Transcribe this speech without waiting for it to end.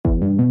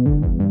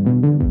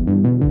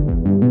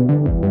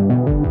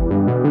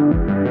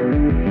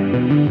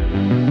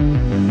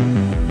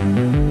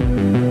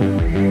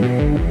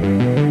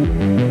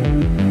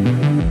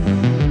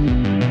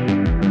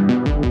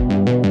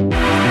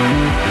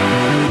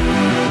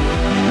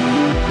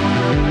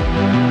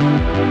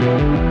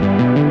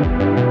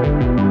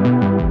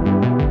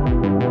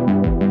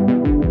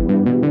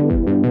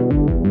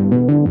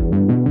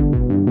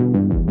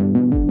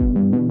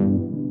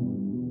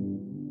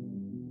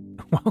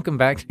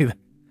back to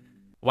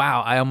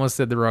wow, I almost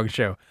said the wrong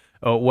show.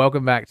 Oh,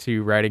 welcome back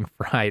to Writing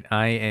Fright.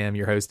 I am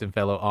your host and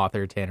fellow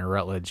author, Tanner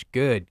Rutledge.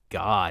 Good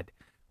God,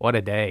 what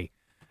a day.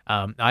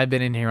 I've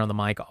been in here on the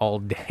mic all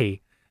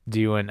day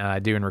doing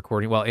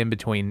recording. Well, in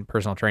between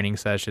personal training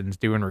sessions,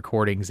 doing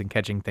recordings and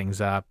catching things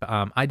up.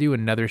 I do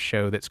another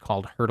show that's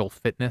called Hurdle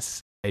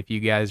Fitness. If you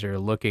guys are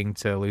looking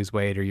to lose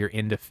weight or you're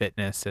into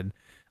fitness and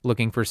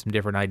looking for some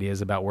different ideas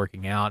about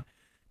working out,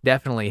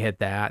 definitely hit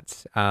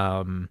that.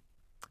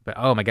 But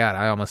oh my God,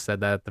 I almost said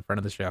that at the front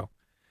of the show.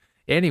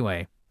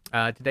 Anyway,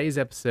 today's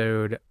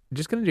episode,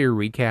 just going to do a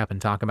recap and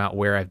talk about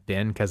where I've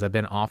been because I've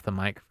been off the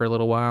mic for a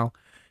little while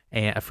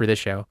and for this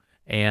show.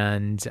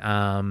 And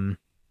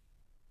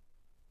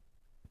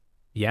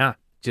yeah,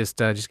 just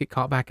get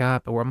caught back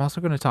up. Or I'm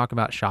also going to talk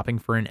about shopping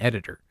for an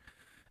editor.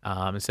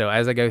 So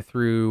as I go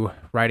through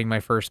writing my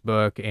first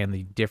book and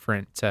the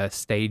different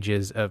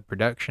stages of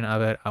production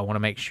of it, I want to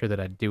make sure that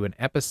I do an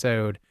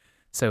episode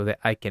so that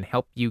I can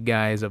help you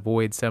guys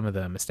avoid some of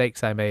the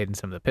mistakes I made and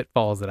some of the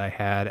pitfalls that I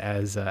had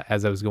as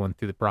I was going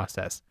through the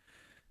process.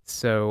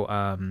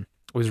 So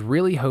was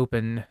really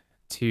hoping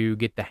to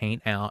get the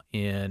Haint out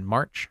in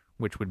March,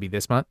 which would be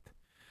this month.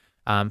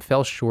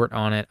 Fell short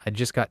on it. I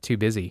just got too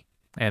busy,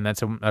 and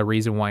that's a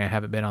reason why I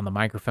haven't been on the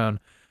microphone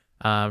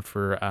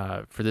for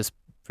this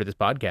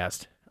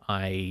podcast.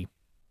 I've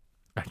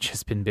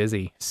just been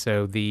busy.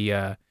 So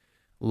the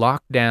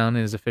lockdown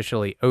is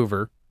officially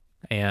over.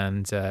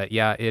 And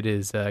it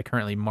is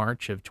currently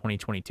March of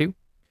 2022,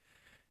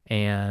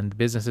 and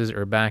businesses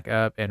are back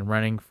up and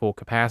running full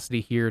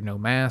capacity here. No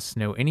masks,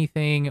 no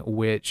anything.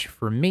 Which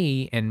for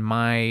me and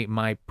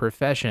my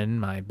profession,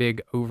 my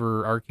big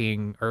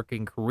overarching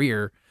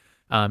career,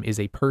 is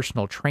a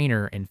personal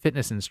trainer and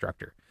fitness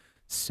instructor.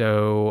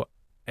 So,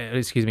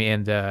 excuse me,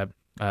 and not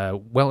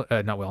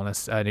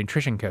wellness,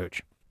 nutrition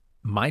coach.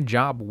 My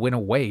job went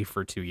away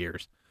for 2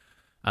 years.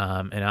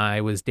 And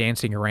I was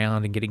dancing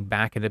around and getting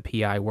back into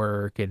PI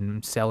work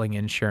and selling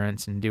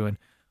insurance and doing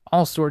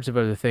all sorts of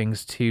other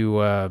things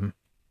to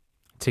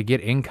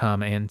get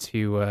income and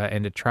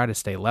to try to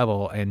stay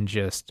level. And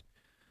just,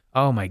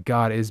 oh my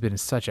God, it has been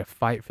such a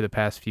fight for the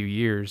past few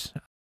years.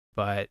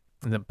 But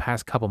in the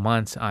past couple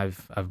months,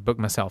 I've booked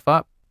myself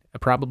up. I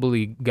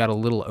probably got a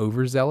little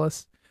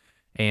overzealous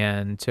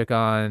and took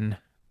on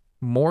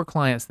more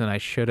clients than I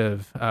should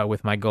have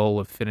with my goal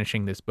of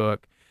finishing this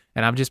book.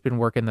 And I've just been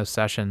working those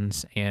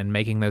sessions and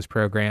making those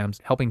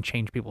programs, helping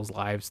change people's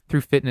lives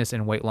through fitness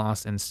and weight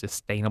loss and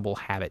sustainable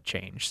habit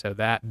change. So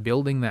that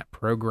building that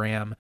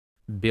program,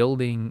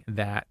 building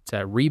that,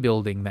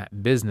 rebuilding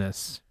that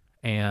business,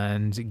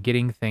 and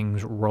getting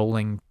things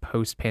rolling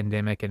post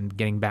pandemic and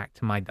getting back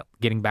to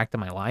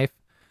my life.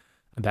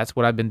 That's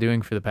what I've been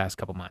doing for the past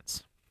couple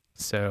months.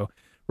 So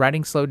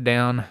writing slowed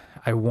down.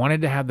 I wanted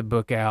to have the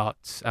book out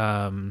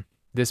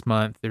this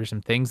month. There's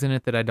some things in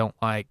it that I don't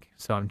like,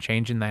 so I'm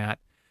changing that.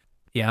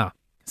 Yeah.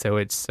 So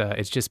it's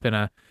just been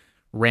a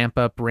ramp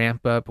up,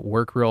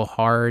 work real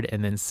hard,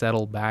 and then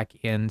settle back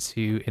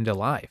into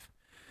life.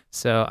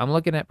 So I'm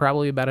looking at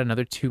probably about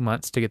another 2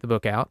 months to get the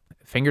book out.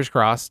 Fingers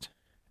crossed.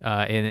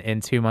 In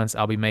 2 months,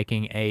 I'll be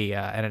making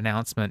an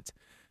announcement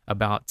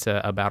about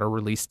a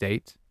release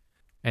date.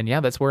 And yeah,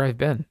 that's where I've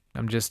been.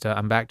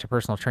 I'm back to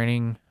personal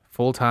training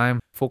full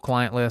time, full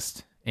client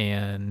list,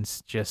 and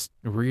just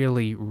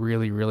really,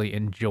 really, really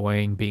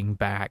enjoying being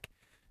back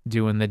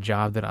doing the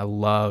job that I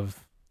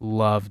love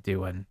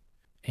doing,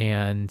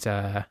 and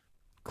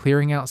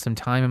clearing out some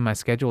time in my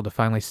schedule to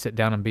finally sit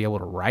down and be able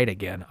to write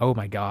again. Oh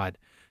my God.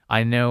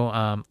 I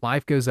know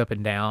life goes up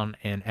and down,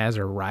 and as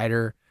a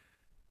writer,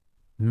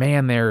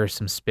 man, there are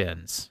some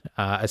spins,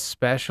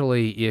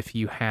 especially if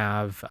you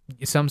have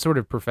some sort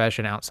of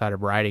profession outside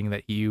of writing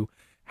that you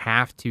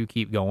have to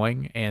keep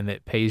going and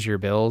that pays your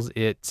bills.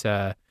 It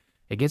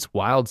gets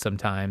wild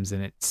sometimes,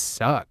 and it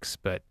sucks,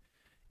 but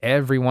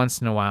every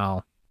once in a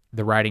while,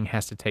 the writing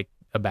has to take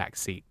a back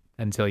seat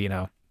until, you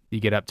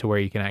get up to where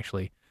you can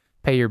actually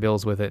pay your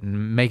bills with it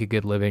and make a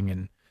good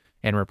living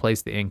and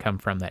replace the income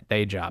from that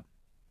day job.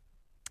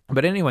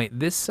 But anyway,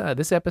 this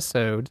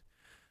episode,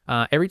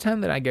 every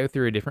time that I go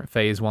through a different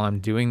phase while I'm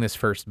doing this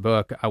first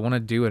book, I want to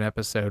do an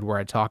episode where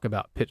I talk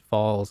about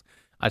pitfalls,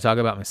 I talk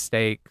about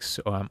mistakes,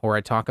 or I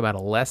talk about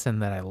a lesson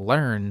that I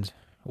learned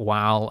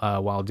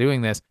while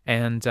doing this.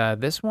 And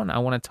this one, I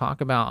want to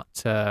talk about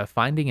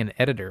finding an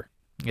editor.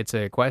 It's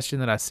a question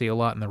that I see a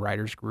lot in the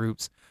writers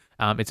groups.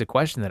 It's a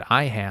question that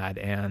I had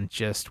and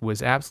just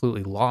was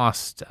absolutely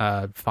lost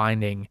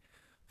finding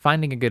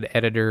a good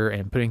editor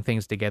and putting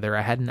things together.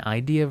 I had an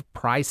idea of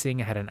pricing.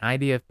 I had an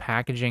idea of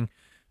packaging.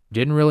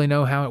 Didn't really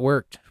know how it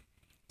worked.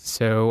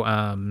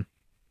 So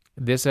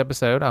this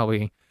episode, I'll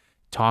be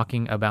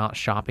talking about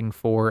shopping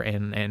for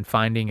and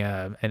finding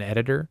an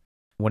editor.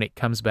 When it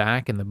comes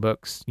back and the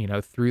book's,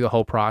 through the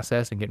whole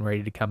process and getting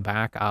ready to come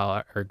back,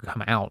 I'll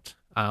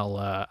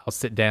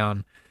sit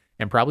down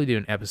and probably do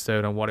an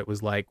episode on what it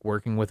was like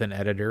working with an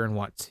editor and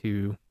what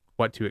to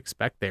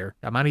expect there.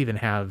 I might even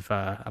have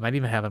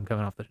them have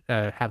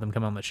them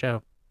come on the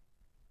show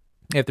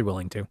if they're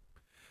willing to.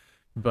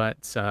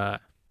 But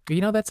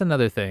That's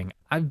another thing.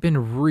 I've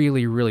been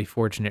really, really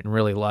fortunate and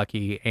really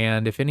lucky.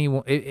 And if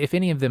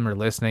any of them are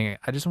listening,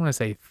 I just want to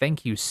say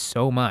thank you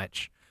so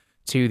much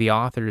to the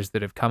authors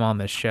that have come on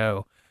this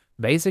show.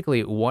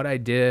 Basically, what I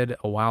did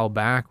a while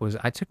back was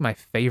I took my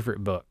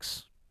favorite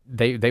books.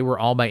 They were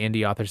all by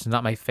indie authors,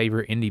 not my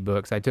favorite indie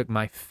books. I took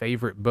my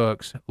favorite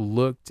books,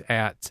 looked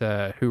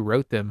at who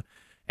wrote them,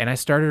 and I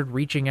started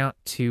reaching out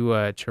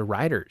to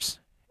writers.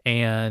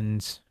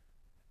 And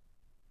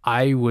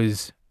I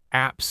was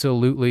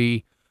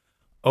absolutely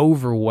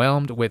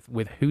overwhelmed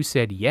with who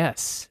said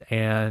yes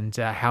and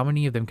how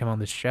many of them come on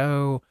the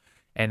show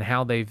and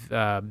how they've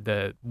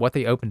the what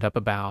they opened up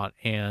about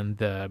and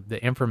the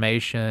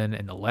information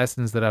and the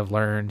lessons that I've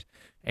learned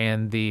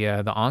and the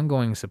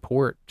ongoing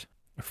support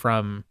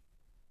from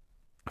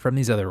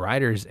these other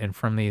writers and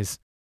from these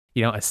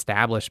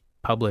established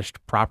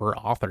published proper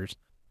authors.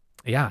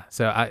 Yeah,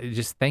 so I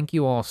just thank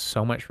you all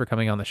so much for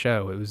coming on the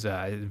show. It was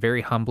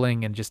very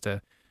humbling and just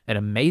an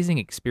amazing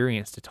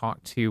experience to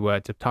talk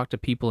to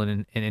people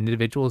and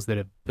individuals that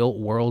have built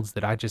worlds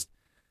that I just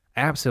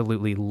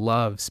absolutely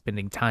love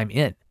spending time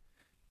in.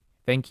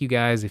 Thank you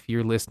guys if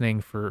you're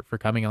listening for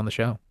coming on the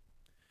show.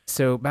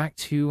 So back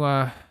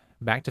to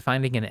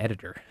finding an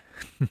editor.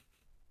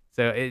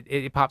 So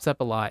it pops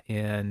up a lot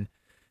in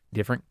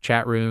different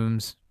chat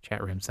rooms.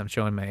 I'm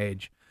showing my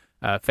age,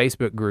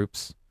 Facebook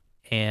groups,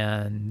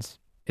 and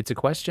it's a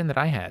question that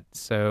I had.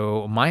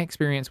 So my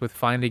experience with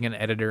finding an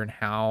editor and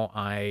how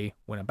I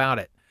went about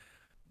it.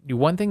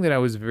 One thing that I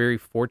was very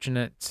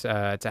fortunate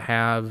to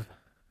have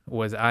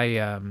was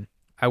I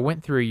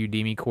went through a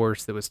Udemy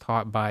course that was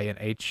taught by an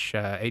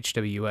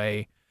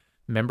HWA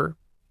member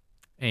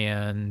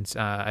and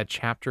a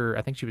chapter.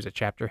 I think she was a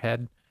chapter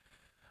head.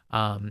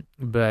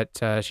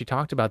 But she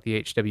talked about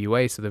the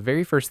HWA. So the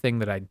very first thing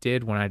that I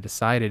did when I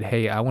decided,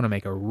 hey, I want to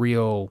make a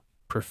real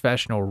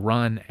professional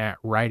run at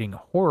writing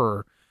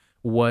horror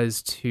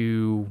was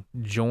to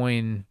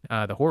join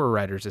the Horror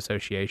Writers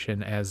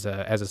Association as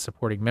a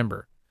supporting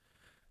member,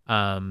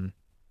 um,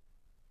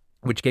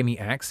 which gave me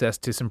access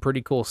to some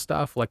pretty cool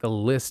stuff, like a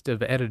list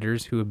of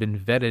editors who have been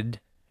vetted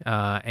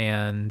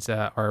and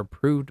are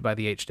approved by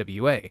the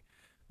HWA.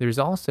 There's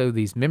also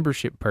these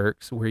membership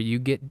perks where you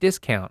get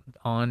discount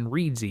on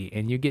Readsy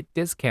and you get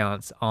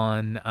discounts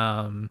on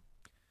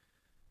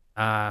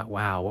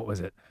wow, what was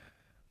it?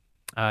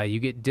 You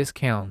get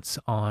discounts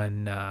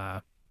on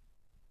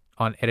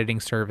editing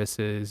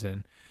services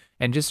and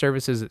just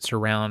services that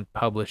surround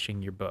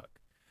publishing your book.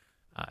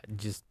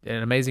 Just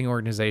an amazing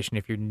organization.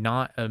 If you're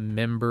not a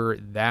member,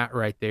 that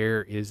right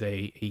there is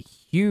a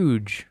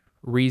huge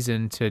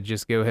reason to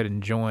just go ahead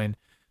and join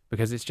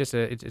because it's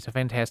a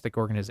fantastic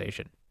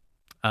organization.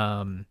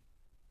 Um,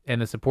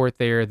 and the support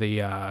there,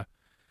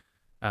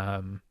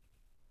 um,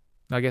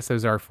 I guess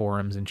those are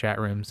forums and chat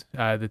rooms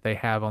that they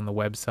have on the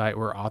website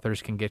where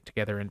authors can get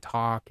together and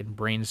talk and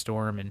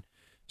brainstorm and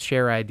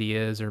share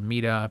ideas or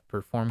meet up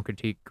or form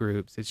critique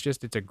groups.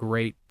 It's a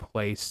great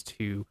place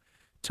to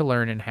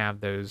learn and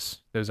have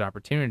those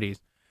opportunities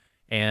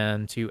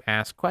and to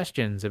ask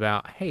questions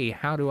about, hey,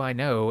 how do I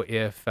know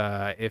if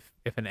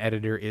an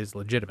editor is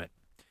legitimate?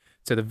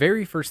 So the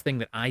very first thing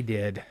that I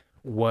did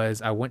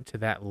was I went to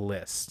that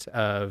list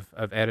of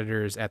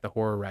editors at the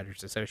Horror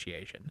Writers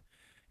Association,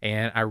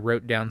 and I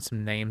wrote down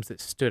some names that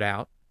stood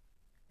out.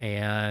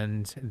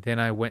 And then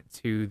I went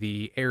to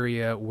the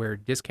area where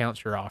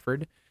discounts are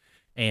offered,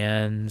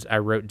 and I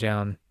wrote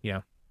down,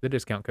 the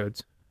discount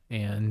codes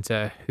and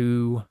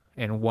who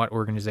and what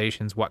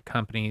organizations, what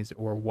companies,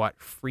 or what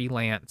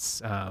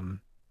freelance, I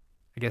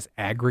guess,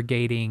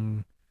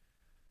 aggregating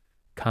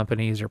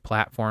companies or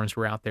platforms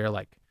were out there.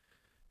 Like,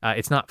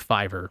 it's not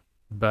Fiverr,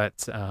 but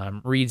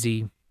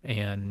Readsy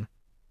and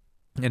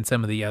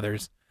some of the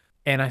others.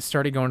 And I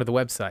started going to the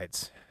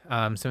websites.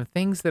 Some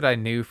things that I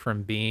knew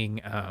from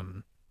being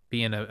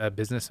a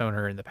business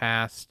owner in the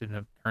past and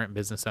a current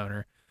business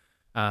owner,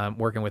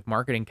 working with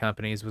marketing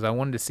companies, was I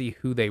wanted to see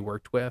who they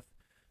worked with.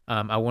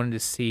 I wanted to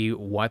see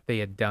what they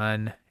had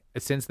done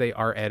since they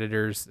are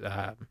editors,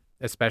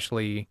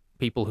 especially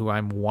people who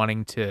I'm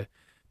wanting to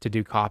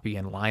do copy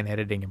and line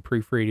editing and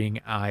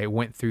proofreading. I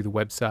went through the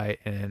website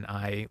and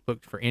I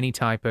looked for any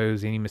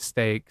typos, any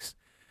mistakes,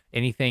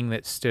 anything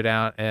that stood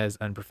out as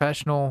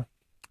unprofessional.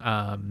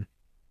 Um,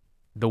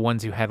 the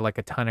ones who had like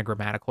a ton of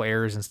grammatical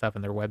errors and stuff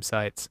in their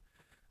websites,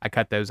 I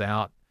cut those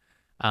out.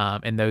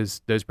 And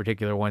those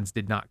particular ones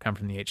did not come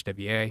from the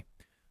HWA.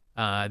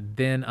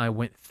 Then I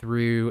went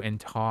through and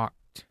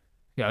talked.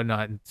 Yeah,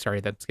 no, sorry,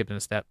 that skipped in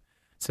a step.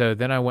 So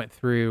then I went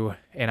through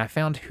and I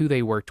found who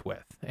they worked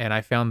with, and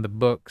I found the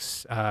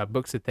books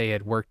that they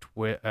had worked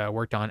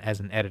on as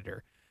an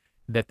editor,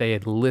 that they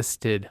had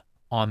listed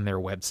on their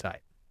website,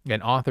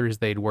 and authors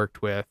they'd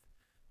worked with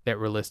that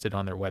were listed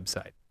on their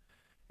website.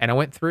 And I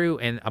went through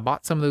and I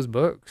bought some of those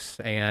books,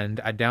 and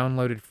I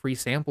downloaded free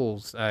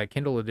samples,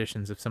 Kindle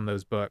editions of some of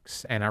those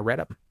books, and I read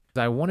them.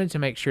 I wanted to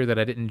make sure that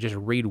I didn't just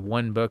read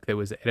one book that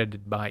was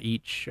edited by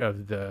each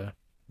of the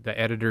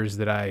editors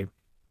that I.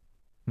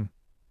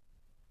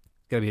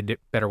 Got to be a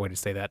better way to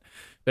say that,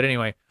 but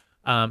anyway,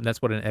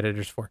 that's what an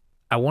editor's for.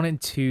 I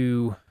wanted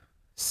to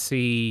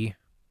see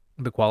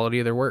the quality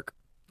of their work.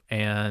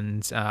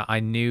 And I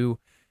knew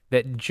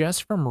that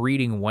just from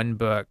reading one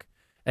book,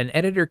 an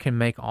editor can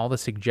make all the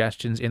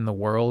suggestions in the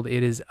world.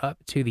 It is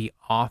up to the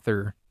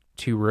author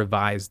to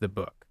revise the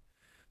book.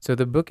 So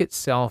the book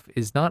itself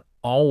is not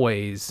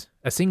always,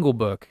 a single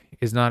book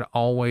is not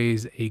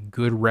always a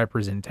good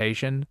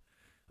representation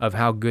of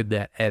how good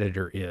that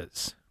editor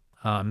is.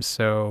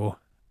 So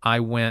I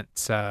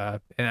went,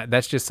 and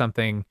that's just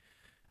something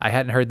I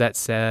hadn't heard that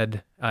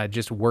said.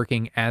 Just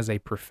working as a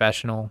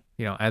professional,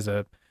 as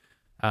a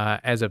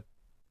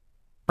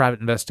private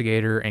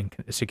investigator and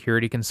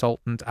security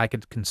consultant, I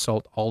could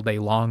consult all day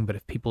long. But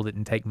if people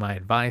didn't take my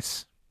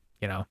advice,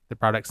 the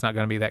product's not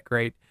going to be that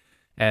great.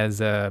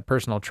 As a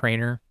personal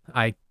trainer,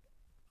 I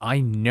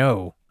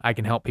know I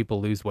can help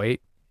people lose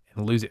weight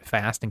and lose it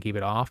fast and keep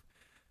it off.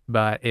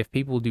 But if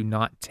people do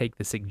not take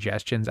the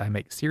suggestions I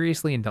make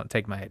seriously and don't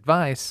take my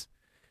advice,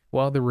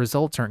 well, the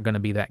results aren't going to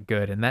be that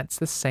good. And that's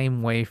the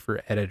same way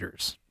for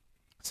editors.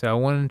 So I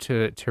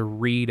wanted to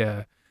read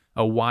a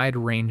wide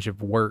range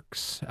of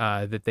works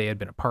that they had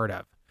been a part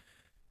of.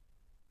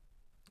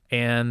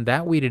 And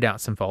that weeded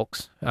out some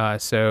folks.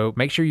 So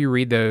make sure you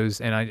read those.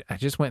 And I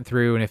just went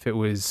through, and if it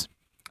was,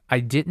 I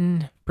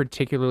didn't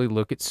particularly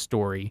look at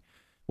story.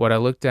 What I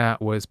looked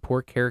at was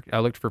poor character. I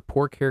looked for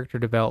poor character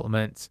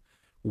developments,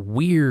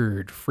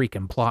 weird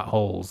freaking plot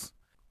holes,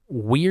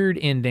 weird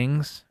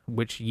endings,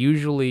 which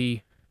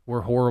usually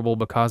were horrible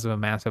because of a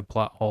massive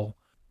plot hole,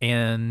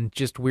 and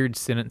just weird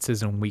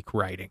sentences and weak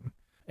writing.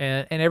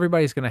 And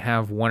everybody's going to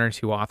have one or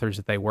two authors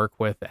that they work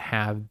with that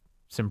have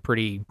some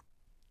pretty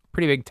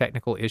big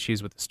technical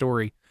issues with the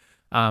story.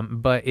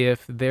 But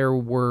if there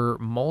were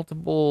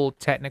multiple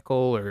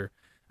technical or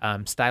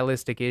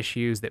stylistic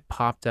issues that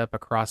popped up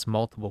across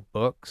multiple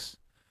books,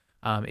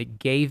 it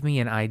gave me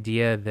an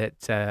idea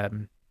that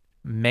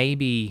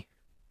maybe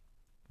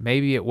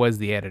it was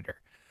the editor.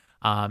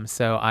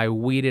 So I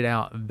weeded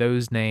out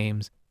those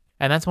names.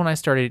 And that's when I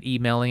started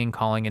emailing and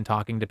calling and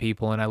talking to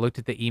people. And I looked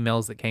at the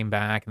emails that came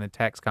back and the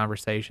text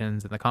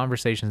conversations and the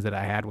conversations that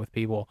I had with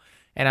people.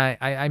 And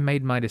I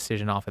made my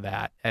decision off of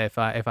that. If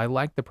I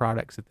liked the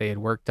products that they had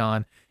worked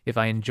on, if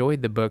I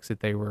enjoyed the books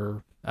that they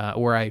were,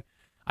 or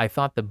I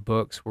thought the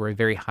books were a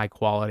very high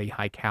quality,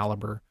 high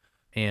caliber,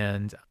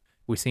 and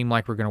we seem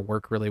like we're going to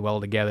work really well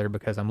together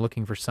because I'm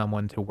looking for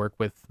someone to work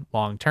with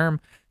long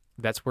term,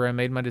 that's where I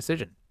made my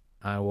decision.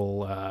 I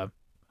will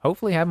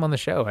hopefully have him on the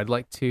show. I'd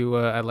like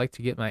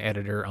to get my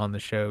editor on the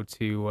show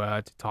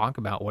to talk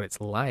about what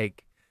it's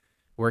like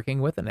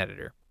working with an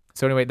editor.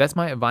 So anyway, that's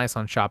my advice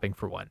on shopping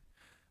for one.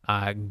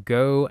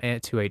 Go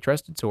to a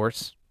trusted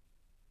source,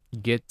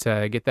 get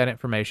that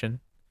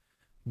information,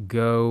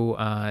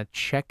 go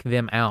check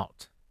them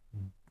out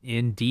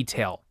in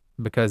detail,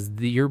 because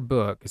your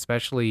book,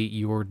 especially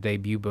your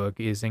debut book,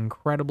 is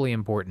incredibly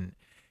important,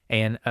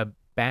 and a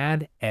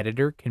bad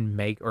editor can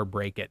make or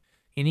break it.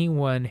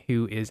 Anyone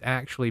who is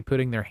actually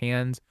putting their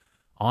hands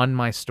on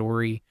my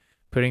story,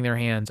 putting their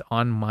hands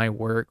on my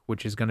work,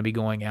 which is going to be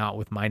going out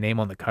with my name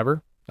on the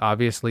cover.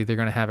 Obviously, they're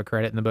going to have a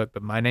credit in the book,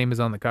 but my name is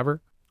on the cover.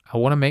 I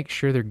want to make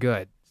sure they're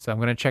good. So I'm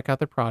going to check out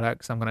the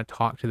products. I'm going to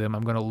talk to them.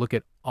 I'm going to look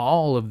at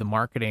all of the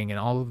marketing and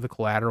all of the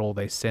collateral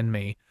they send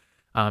me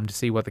to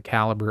see what the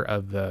caliber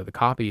of the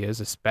copy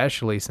is,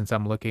 especially since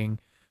I'm looking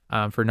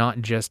for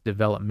not just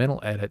developmental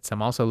edits.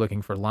 I'm also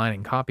looking for line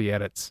and copy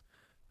edits.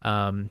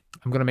 I'm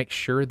going to make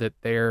sure that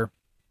they're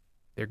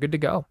good to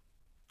go.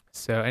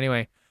 So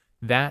anyway,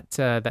 that's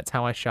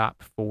how I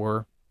shop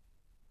for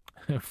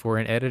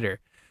an editor.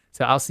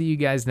 So I'll see you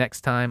guys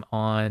next time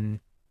on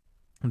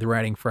the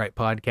Writing Fright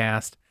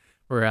podcast.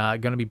 We're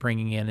going to be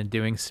bringing in and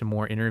doing some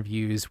more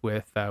interviews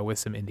with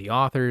some indie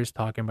authors,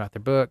 talking about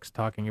their books,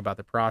 talking about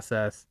the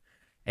process.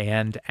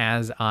 And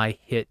as I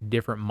hit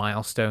different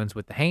milestones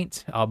with the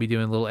Haint, I'll be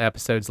doing little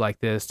episodes like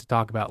this to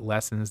talk about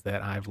lessons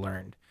that I've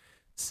learned.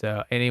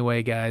 So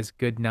anyway, guys,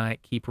 good night.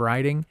 Keep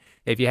writing.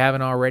 If you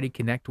haven't already,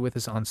 connect with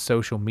us on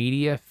social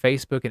media,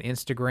 Facebook and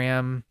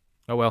Instagram.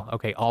 Oh, well,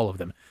 okay, all of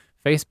them.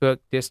 Facebook,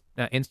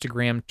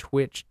 Instagram,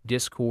 Twitch,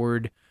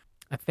 Discord.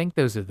 I think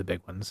those are the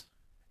big ones.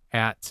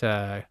 At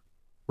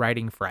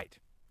Writing Fright.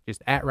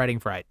 Just at Writing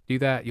Fright. Do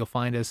that. You'll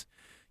find us.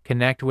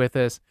 Connect with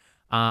us.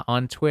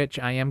 On Twitch,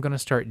 I am going to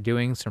start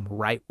doing some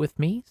Write With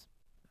Me's.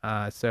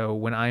 So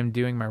when I'm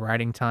doing my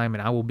writing time,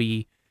 and I will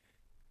be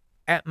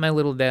at my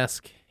little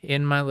desk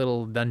in my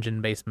little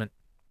dungeon basement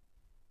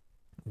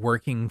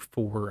working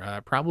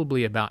for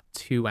probably about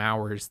 2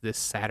 hours this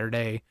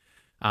Saturday.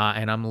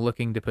 And I'm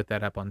looking to put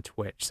that up on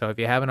Twitch. So if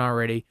you haven't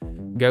already,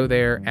 go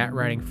there at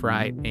Writing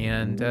Fright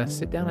and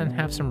sit down and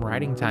have some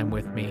writing time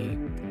with me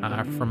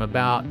from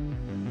about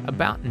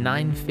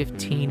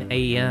 9:15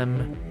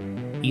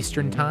 a.m.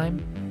 Eastern time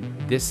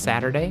this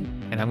Saturday.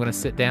 And I'm going to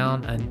sit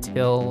down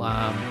until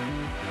I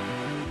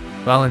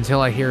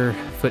hear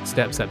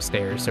footsteps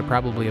upstairs. So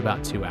probably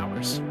about 2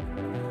 hours.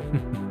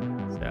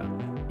 So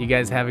you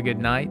guys have a good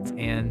night,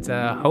 and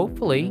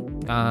hopefully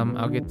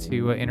I'll get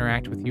to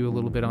interact with you a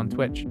little bit on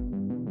Twitch.